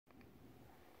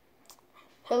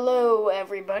Hello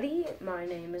everybody, my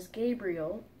name is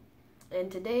Gabriel, and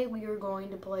today we are going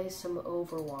to play some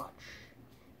Overwatch.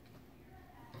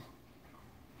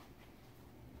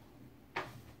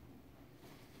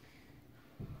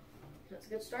 Let's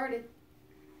get started.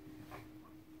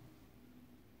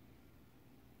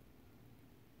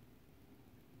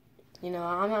 You know,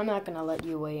 I'm not gonna let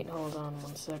you wait. Hold on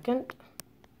 1 second.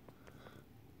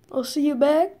 I'll see you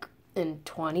back in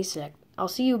 20 seconds. I'll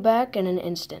see you back in an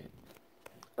instant.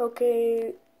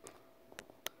 Okay,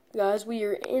 guys, we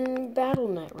are in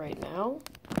BattleNet right now.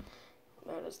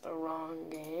 That is the wrong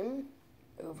game.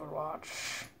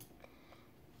 Overwatch.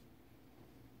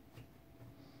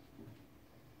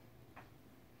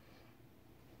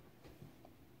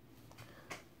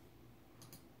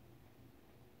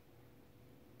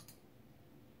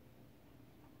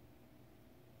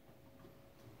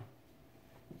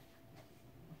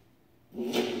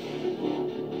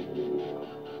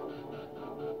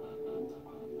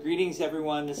 Greetings,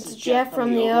 everyone. This is Jeff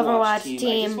from the Overwatch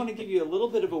team. I just want to give you a little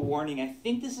bit of a warning. I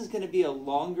think this is going to be a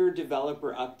longer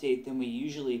developer update than we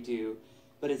usually do,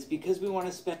 but it's because we want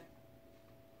to spend...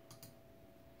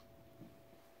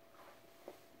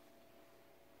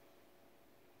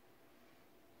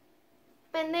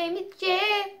 My name is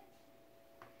Jeff.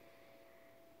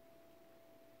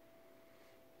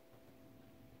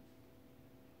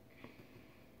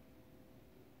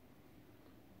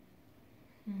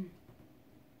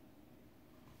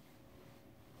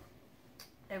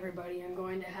 Everybody, I'm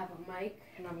going to have a mic,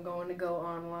 and I'm going to go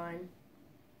online.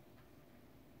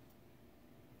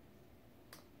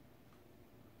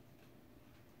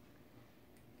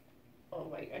 Oh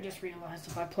wait, I just realized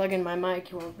if I plug in my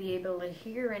mic, you won't be able to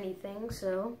hear anything,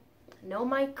 so no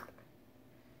mic.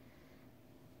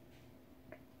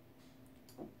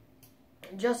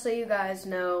 Just so you guys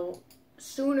know,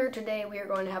 sooner today we are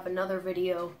going to have another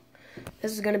video.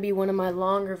 This is going to be one of my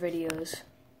longer videos.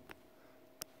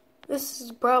 This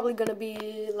is probably going to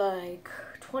be like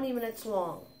 20 minutes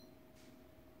long.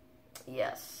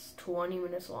 Yes, 20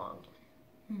 minutes long.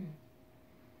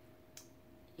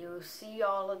 You'll see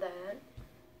all of that.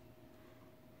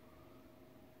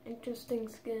 Interesting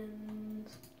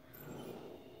skins.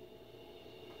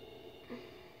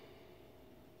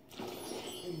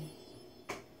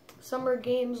 Summer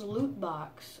Games loot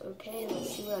box. Okay,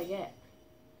 let's see what I get.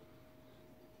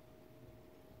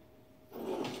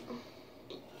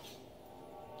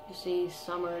 You see,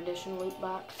 summer edition loot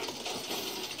box.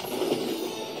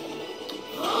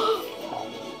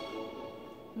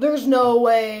 There's no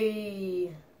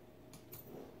way.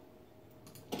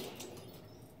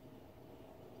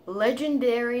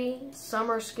 Legendary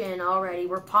summer skin already.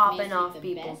 We're popping off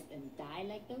people. Best and die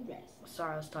like the rest.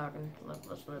 Sorry, I was talking. Let's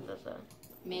let this out.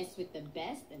 Mess with the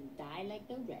best and die like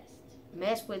the rest.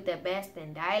 Mess with the best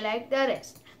and die like the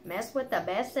rest. Mess with the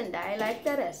best and die like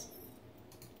the rest.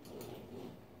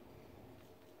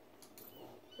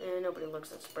 And nobody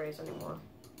looks at sprays anymore.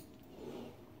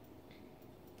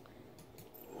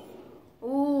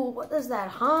 Ooh, what is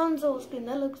that Hanzo skin?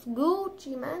 That looks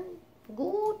Gucci, man.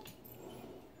 Gucci.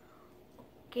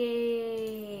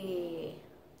 Okay.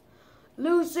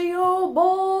 Lucio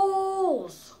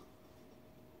balls.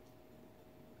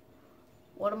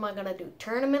 What am I gonna do?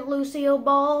 Tournament Lucio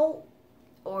ball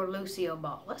or Lucio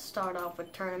ball? Let's start off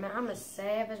with tournament. I'm a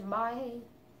savage boy.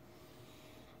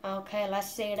 Okay,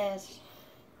 let's see this.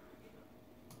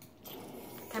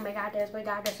 And we got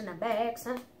this in the bag,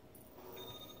 son.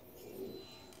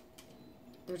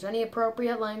 If there's any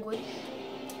appropriate language.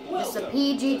 This is a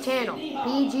PG channel.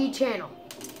 PG channel.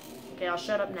 Okay, I'll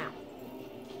shut up now.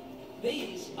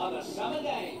 These are the Summer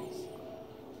Games.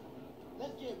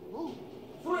 Let's get moving.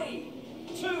 3,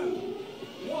 2,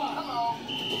 1. Come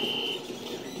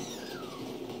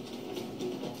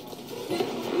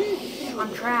on.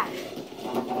 I'm trash.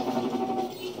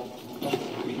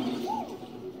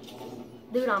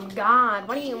 Dude, I'm God.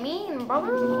 What do you mean,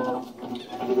 brother?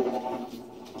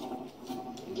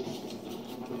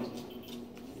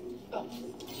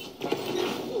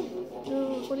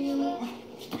 Dude, what do you mean?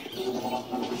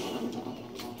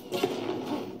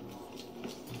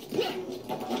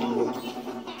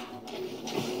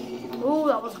 Ooh,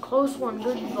 that was a close one.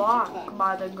 Good block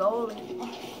by the goalie.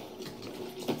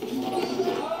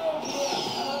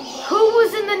 Who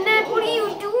was in the net? What are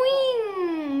you doing?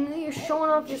 You're showing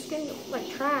off your skin like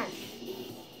trash.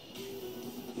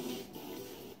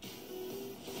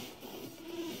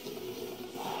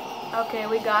 Okay,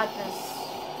 we got this.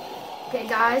 Okay,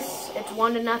 guys, it's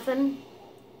 1-0.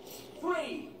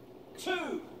 3,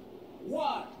 2,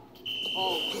 1.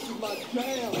 Oh, this is my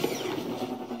jam.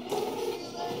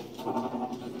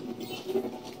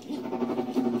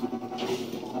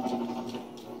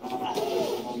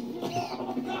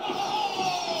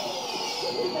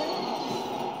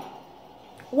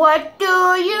 What do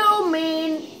you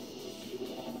mean?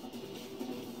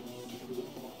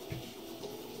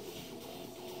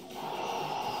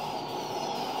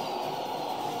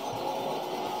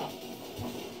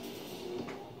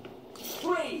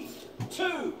 Three,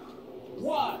 two,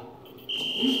 one.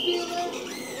 You feel that?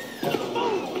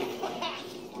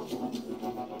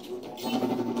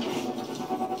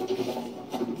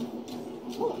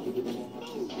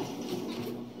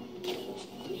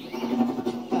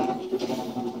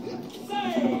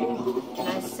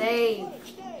 Nice save.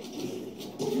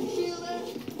 You feel that?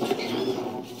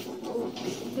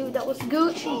 Dude, that was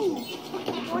Gucci.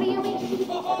 What do you mean?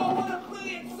 Oh, what a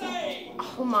brilliant save!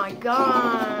 Oh my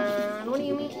god. What do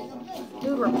you mean?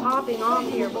 Dude, we're popping off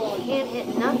here, but we can't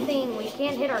hit nothing. We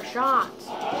can't hit our shots.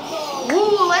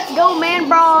 Woo, let's go, man,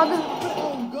 brog.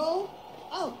 Don't go.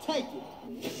 I'll take it.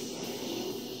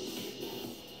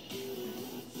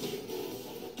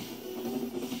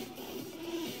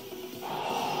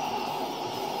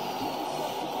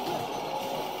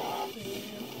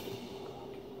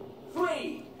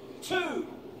 Three, two,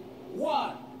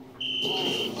 one.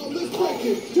 Oh, let's break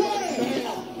it.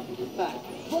 Damn!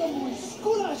 Vamos,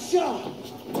 esculacha!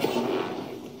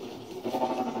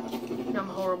 I'm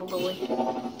a horrible goalie.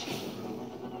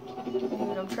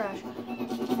 Dude, I'm trash.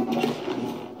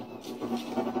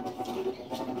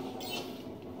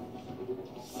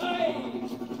 Save!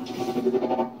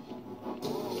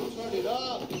 Turn it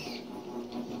up.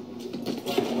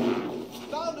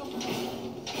 Found him.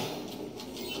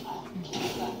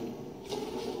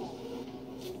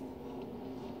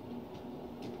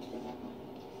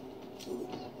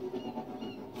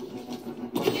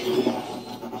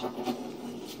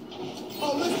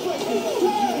 Oh, let's break it.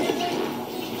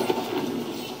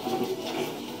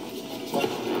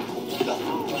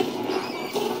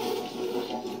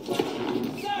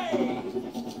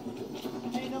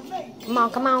 Come on,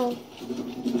 come on.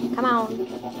 Come on.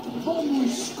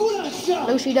 Vamos, esculacha!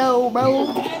 Lucio, bro.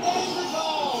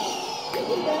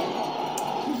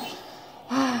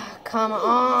 Come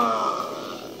on.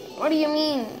 What do you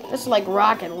mean? This is like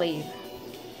Rocket League.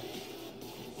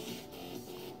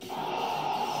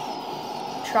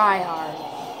 Try hard.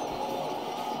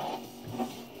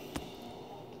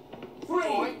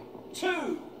 3,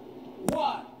 2,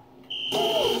 1.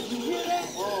 You hear that?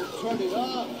 Oh, turn it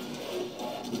up.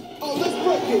 Oh, let's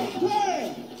break it.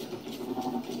 Damn!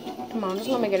 Come on, just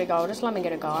let me get a goal. Just let me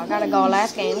get a goal. I gotta go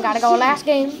last game. Gotta go last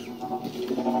game.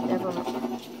 Never mind.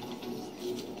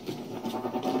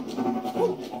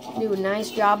 Dude, nice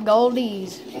job,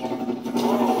 Goldies.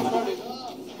 Oh, turn it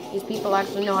up. These people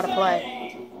actually know how to play.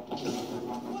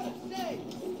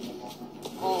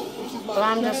 Oh, this is my But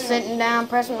I'm just jam. sitting down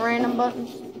pressing random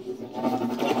buttons.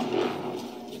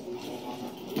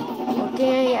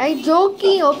 Okay, I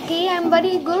jokey. Okay, I'm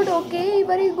very good. Okay,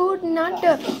 very good. Not,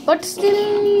 but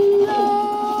still.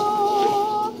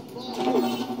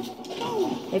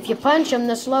 If you punch them,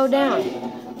 they slow down.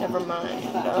 Never mind.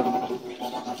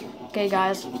 Okay,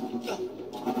 guys.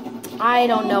 I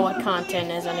don't know what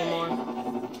content is anymore.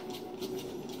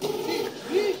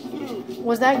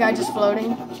 Was that guy just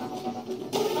floating?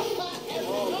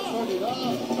 Oh, turn it up.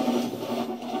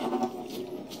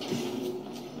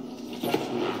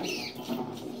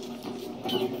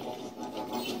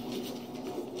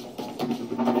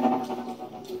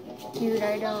 Dude,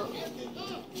 I don't.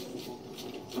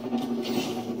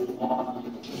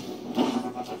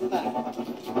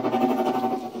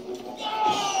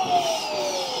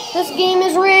 This game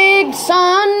is rigged,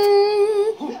 son.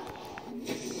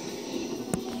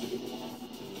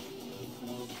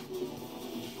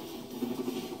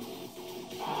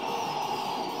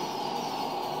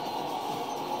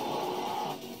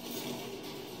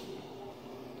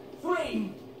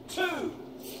 Three, two,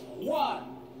 one.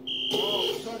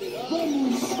 Oh, turn it up.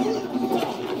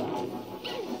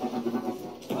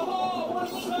 Oh, what a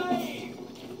save!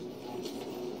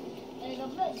 An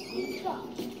amazing shot.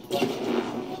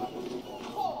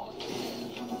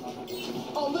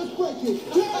 Oh, let's break it.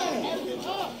 Damn!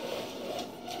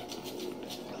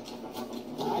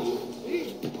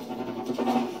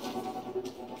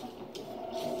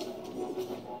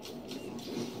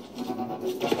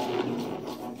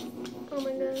 Oh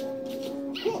my god.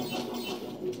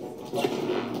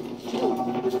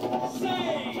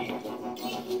 Save!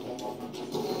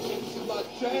 This is my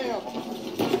jam.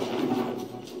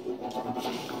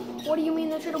 What do you mean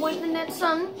that should have went in the net,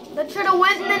 son? That should have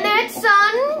went in the net,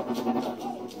 son.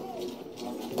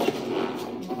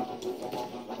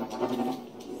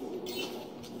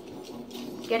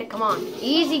 Get it, come on.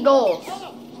 Easy goals.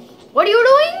 What are you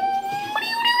doing? What are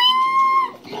you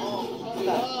doing? Oh, turn it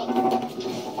up.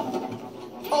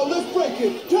 Oh, let's break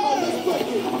it. Time. Let's break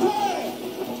it. Time.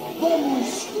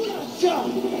 Vamos.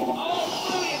 Jump. Oh,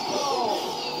 brilliant goal.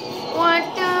 What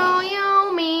do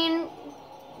you mean?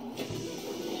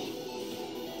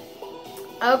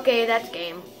 Okay, that's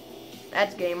game.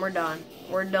 That's game. We're done.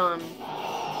 We're done.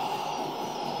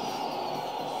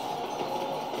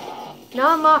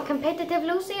 No more competitive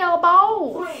Lucio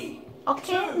ball. 3,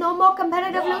 Okay, 2, no more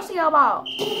competitive 1. Lucio ball.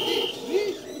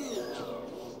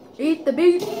 Eat the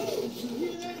beat.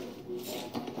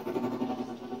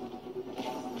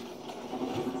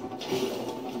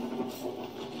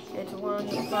 It's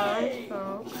 1-5,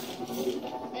 folks.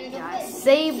 Yeah, I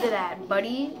saved that,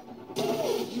 buddy.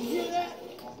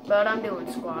 But I'm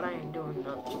doing squad. I ain't doing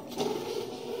nothing.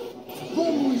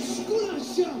 Vamos.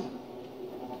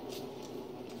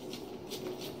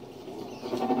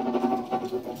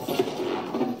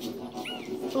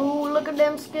 Ooh, look at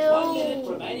them 1 minute skills.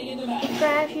 remaining in the match.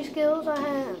 Trashy skills I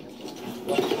have.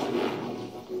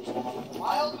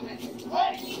 My ultimate is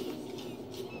ready.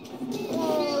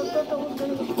 Oh, I thought that was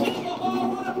gonna be cool. Oh,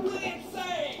 what a brilliant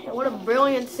save. What a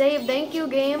brilliant save. Thank you,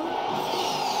 game.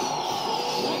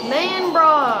 Man,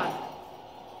 broad.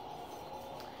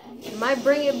 You might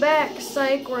bring it back.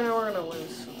 Psych, we're gonna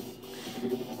lose.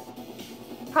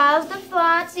 Positive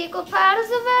thoughts equal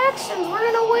positive actions. We're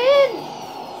gonna win.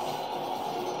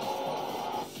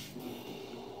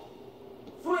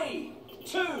 3,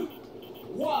 2,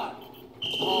 1.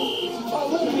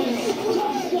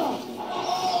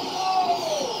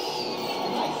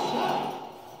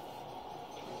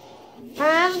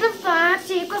 Positive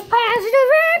thoughts equals positive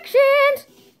actions.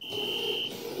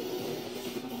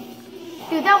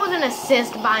 Dude, that was an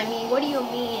assist by me. What do you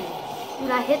mean?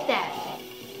 Dude, I hit that.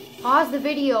 Pause the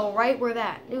video right where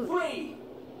that. Dude. 3,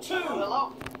 2,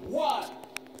 1.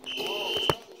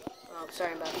 Oh,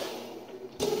 sorry about that.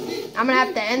 I'm gonna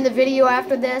have to end the video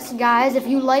after this, guys. If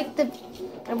you like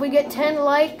if we get 10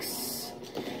 likes,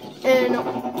 and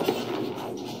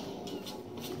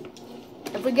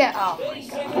if we get, oh my 30 god.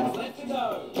 seconds left to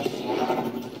go.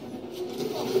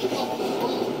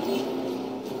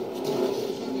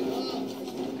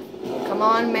 Come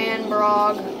on, man,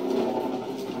 Brog. Save.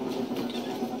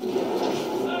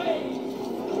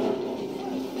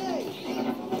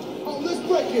 Oh, let's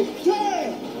break it.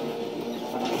 Time.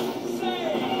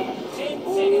 Save. 10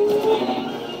 seconds remaining.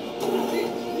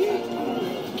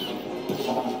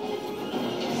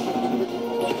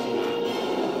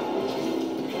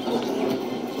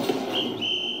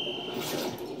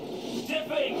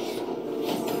 Dipping.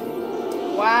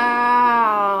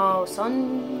 Wow,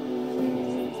 son.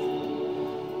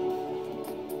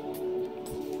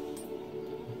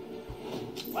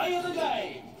 Play of the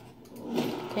game.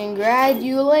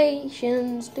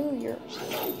 Congratulations to you.